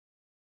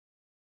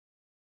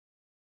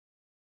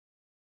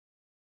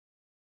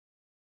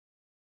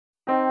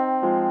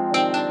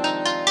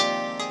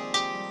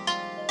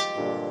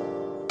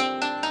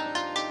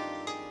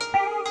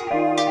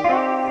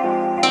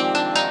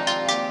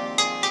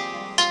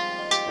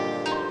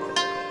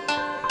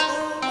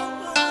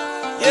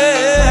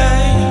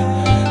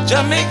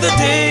Jah make the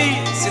day,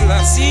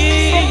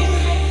 Selassie.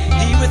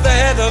 He with the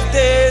head of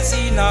days,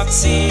 he not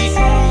see.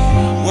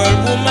 World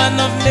woman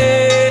of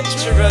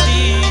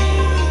naturally,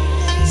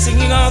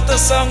 singing out the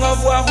song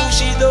of who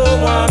she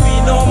don't want me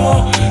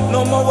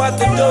no more what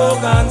the dog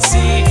can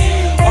see.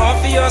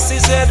 Orpheus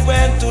his head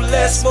went to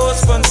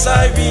Lesbos from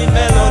Cyrene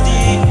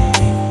melody.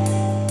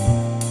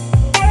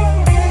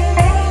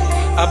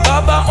 A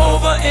Baba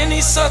over any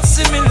such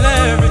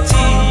similarity.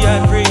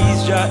 I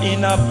praise Jah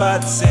in a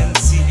bad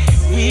sense.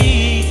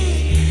 We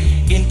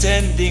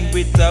intending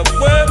with the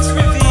works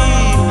revealed.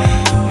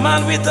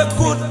 Man with a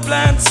good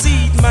plant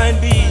seed might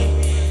be,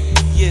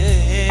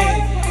 yeah,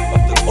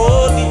 of the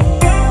holy.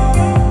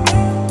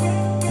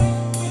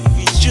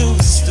 We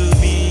choose to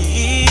be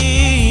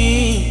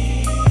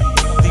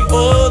the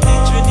Holy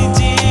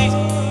Trinity.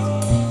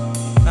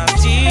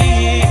 Not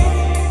ye.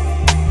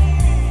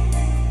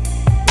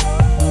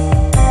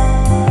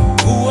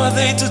 Who are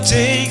they to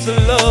take the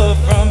love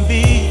from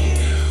me?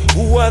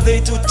 Who are they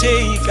to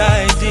take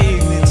our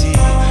dignity?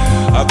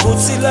 A good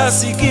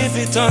Selassie give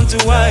it unto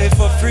I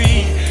for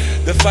free.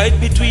 The fight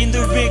between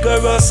the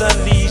rigorous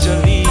and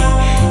leisurely,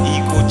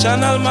 eco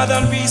channel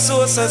modern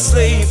resource and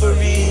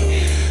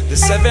slavery. The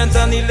 7th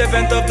and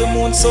 11th of the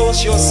moon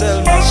social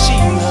cell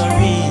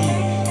machinery.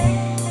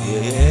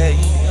 Yeah,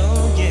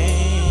 oh yeah.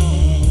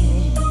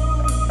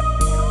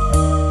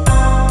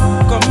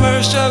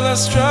 Commercial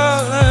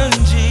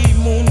astrology,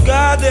 moon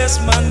goddess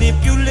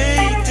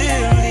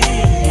manipulatively.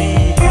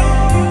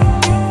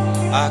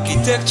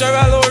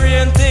 Architectural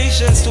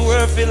orientations to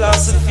her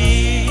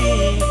philosophy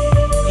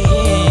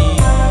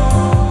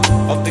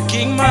of the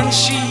kingman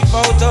sheep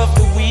out of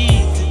the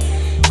wheat.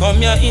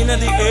 Come here in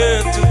the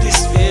earth to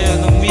despair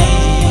the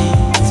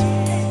meat.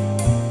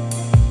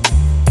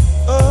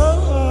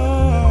 Oh,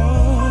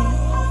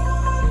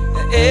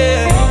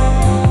 yeah.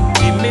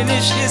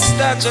 Diminish his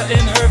stature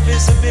and her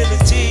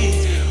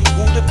visibility.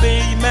 Who the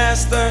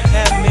paymaster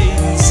had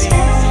made see.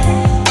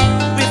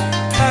 With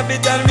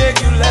habit and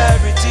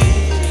regularity,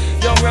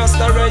 young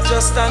Rasta right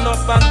just stand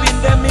up and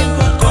win them in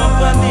good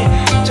company.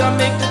 Jah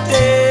make the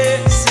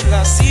day,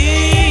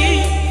 Selassie.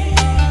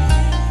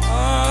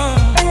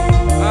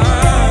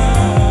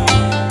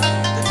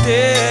 The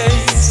day,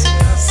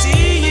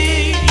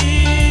 Selassie.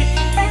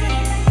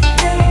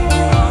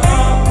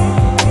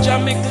 Jah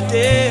make the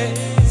day,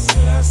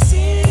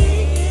 Selassie.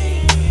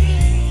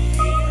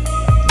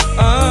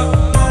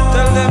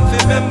 Tell them to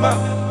remember.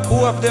 Who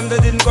of them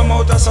that didn't come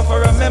out and suffer?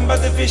 Remember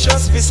the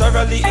vicious,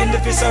 viscerally in the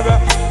viscera.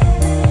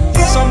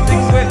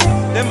 Something where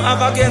them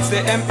have against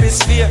the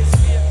hemisphere.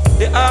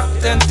 The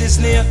arctent is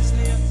near.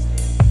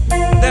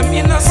 Them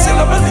in a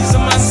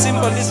syllabalism and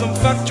symbolism,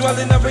 factual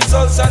in the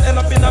results and end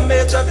up in a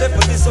major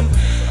devilism.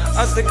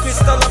 As the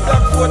crystal of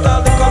black fort,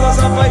 all the colors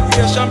of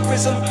vibration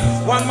prism.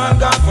 One man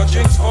gone for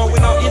drinks, for we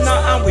now inner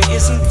and we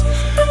isn't.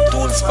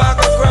 Tools spark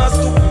across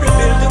to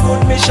rebuild the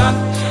good mission.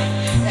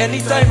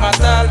 Anytime at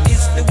all,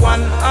 it's the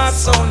one heart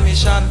sound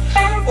mission.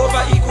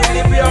 Over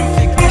equilibrium,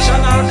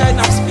 fiction, all kind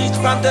of speech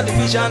from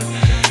television.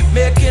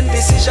 Making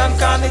decision,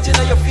 carnage in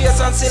your face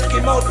and silky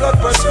mouth, blood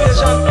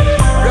persuasion.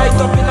 Right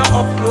up in a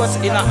up close,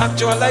 in a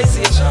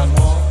actualization.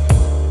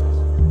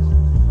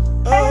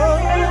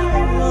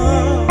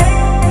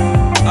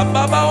 A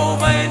Baba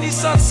over any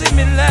such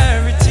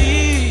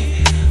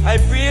similarity. I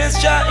praise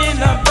Jah in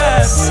a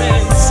bad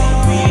sense.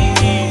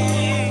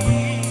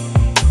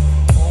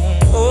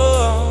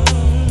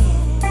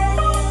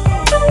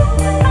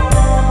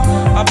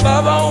 A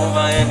Baba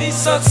over any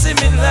such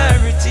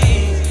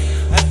similarity.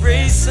 I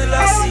praise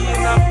Selassie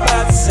in a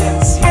bad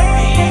sense.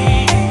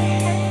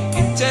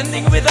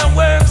 Intending with the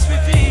works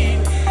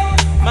revealed.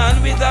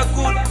 Man with a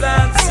good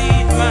plant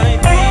seed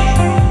might